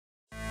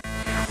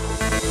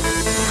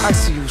I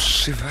see you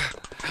shiver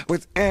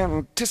with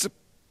anticipation.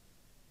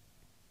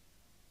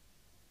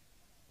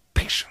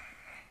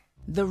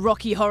 The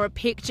Rocky Horror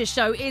Picture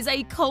Show is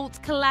a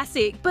cult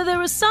classic, but there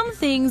are some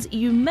things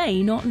you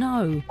may not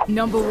know.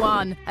 Number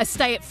 1, a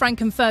stay at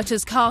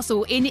Frank-n-Furter's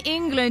castle in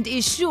England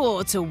is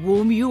sure to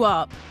warm you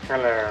up.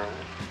 Hello.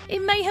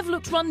 It may have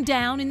looked run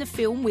down in the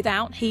film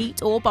without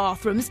heat or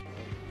bathrooms.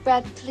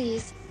 Brad,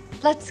 please,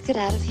 let's get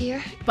out of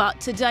here. But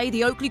today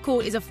the Oakley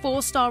Court is a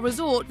 4-star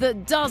resort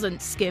that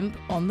doesn't skimp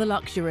on the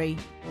luxury.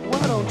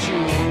 Why don't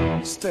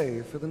you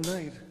stay for the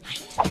night?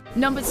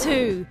 Number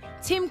 2,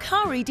 Tim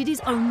Curry did his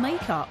own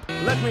makeup.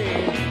 Let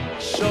me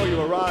show you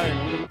a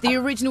rhyme. The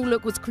original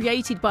look was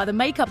created by the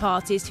makeup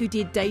artist who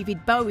did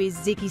David Bowie's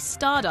Ziggy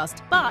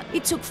Stardust, but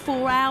it took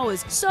 4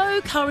 hours,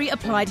 so Curry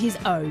applied his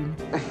own.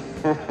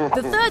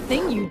 The third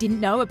thing you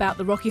didn't know about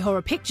the Rocky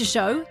Horror Picture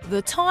Show,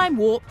 the time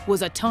warp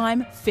was a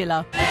time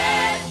filler.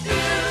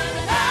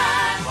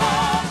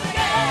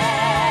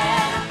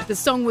 The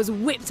song was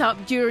whipped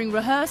up during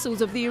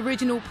rehearsals of the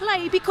original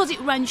play because it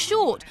ran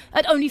short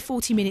at only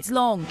 40 minutes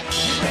long.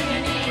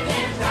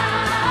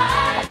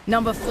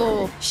 Number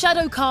 4,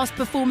 shadow cast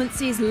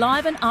performances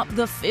liven up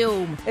the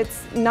film.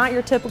 It's not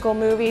your typical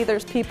movie.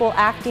 There's people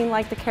acting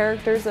like the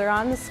characters that are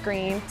on the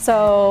screen,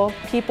 so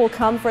people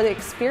come for the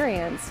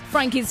experience.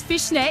 Frankie's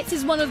Fishnets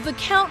is one of the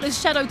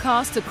countless shadow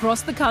casts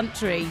across the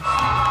country.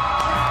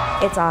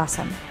 It's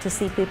awesome to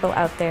see people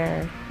out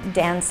there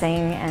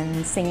dancing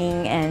and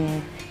singing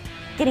and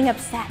getting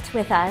upset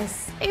with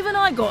us. Even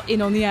I got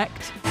in on the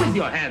act. With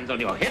your hands on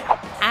your hip.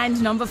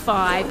 And number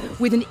 5,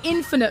 with an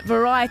infinite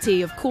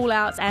variety of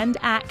call-outs and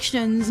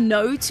actions,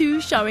 no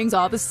 2 showings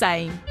are the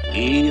same.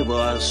 Give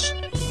us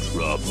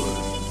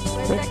trouble.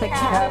 With the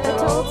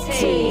capital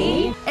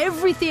T.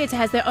 Every theatre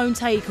has their own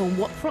take on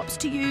what props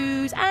to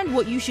use and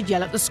what you should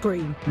yell at the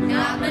screen.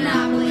 Not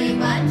Monopoly,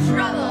 but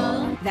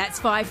trouble. That's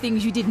 5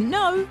 things you didn't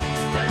know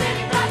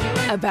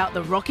about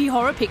the Rocky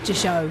Horror Picture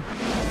Show.